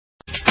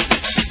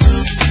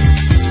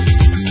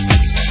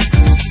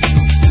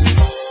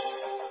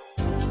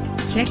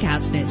Check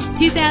out this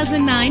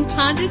 2009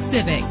 Honda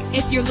Civic.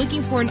 If you're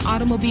looking for an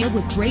automobile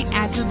with great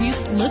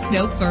attributes, look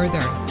no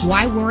further.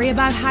 Why worry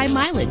about high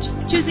mileage?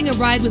 Choosing a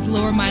ride with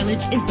lower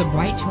mileage is the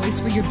right choice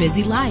for your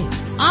busy life.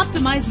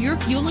 Optimize your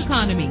fuel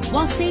economy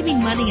while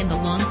saving money in the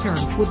long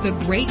term with the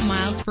great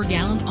miles per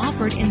gallon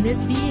offered in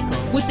this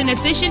vehicle. With an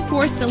efficient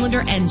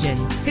 4-cylinder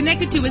engine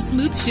connected to a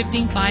smooth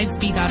shifting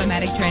 5-speed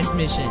automatic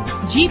transmission,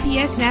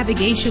 GPS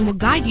navigation will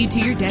guide you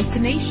to your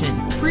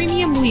destination.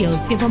 Premium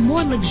wheels give a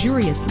more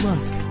luxurious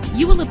look.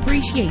 You will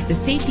appreciate the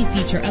safety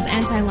feature of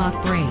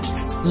anti-lock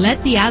brakes.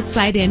 Let the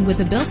outside in with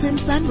a built-in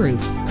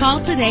sunroof. Call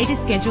today to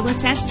schedule a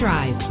test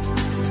drive.